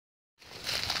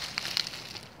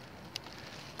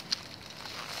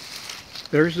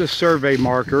There's the survey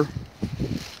marker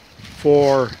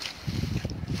for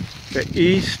the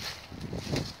east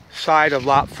side of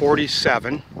lot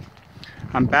 47.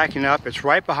 I'm backing up. It's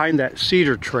right behind that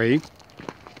cedar tree.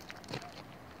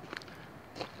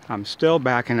 I'm still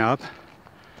backing up.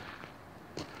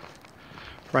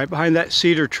 Right behind that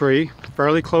cedar tree,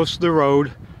 fairly close to the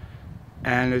road,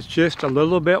 and it's just a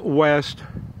little bit west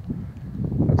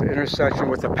of the intersection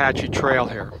with Apache Trail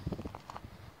here.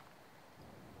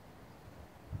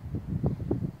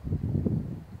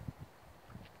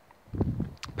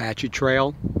 Apache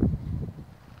Trail.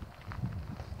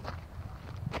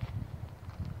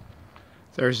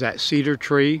 There's that cedar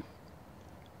tree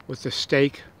with the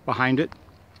stake behind it.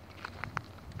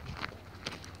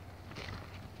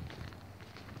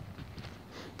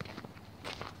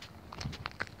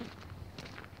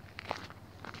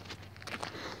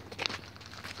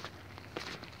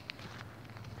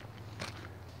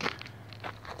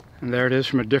 And there it is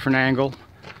from a different angle.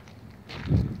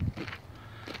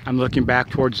 I'm looking back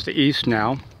towards the east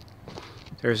now.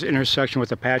 There's the intersection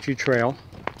with Apache Trail.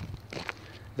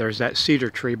 There's that cedar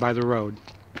tree by the road.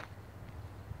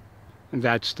 And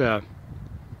that's the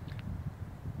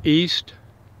east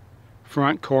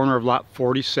front corner of lot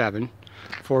 47.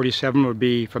 47 would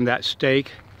be from that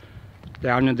stake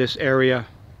down in this area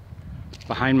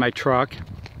behind my truck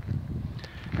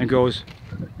and goes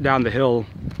down the hill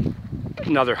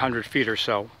another 100 feet or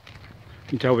so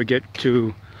until we get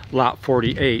to lot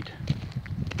 48.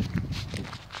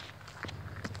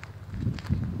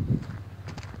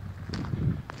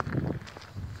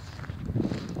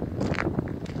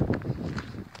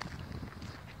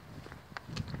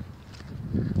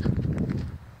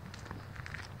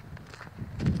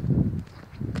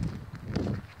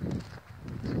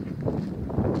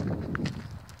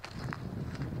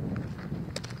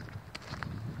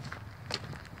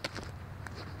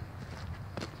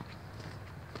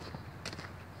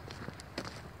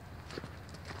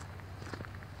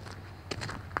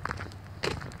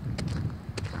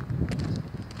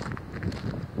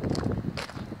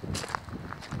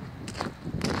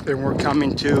 Then we're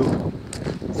coming to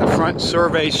the front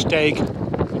survey stake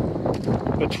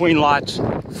between lots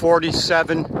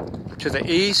 47 to the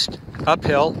east,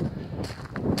 uphill,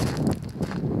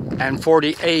 and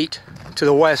 48 to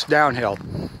the west, downhill.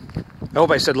 I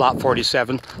hope I said lot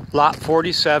 47. Lot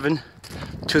 47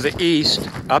 to the east,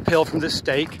 uphill from this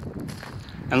stake,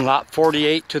 and lot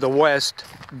 48 to the west,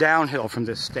 downhill from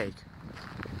this stake.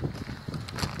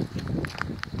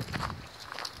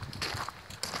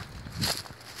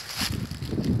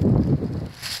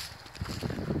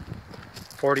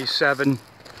 .47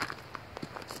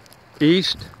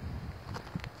 east,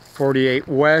 48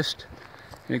 west,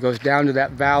 and it goes down to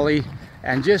that valley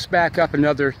and just back up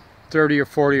another 30 or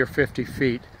 40 or 50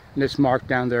 feet, and it's marked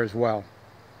down there as well.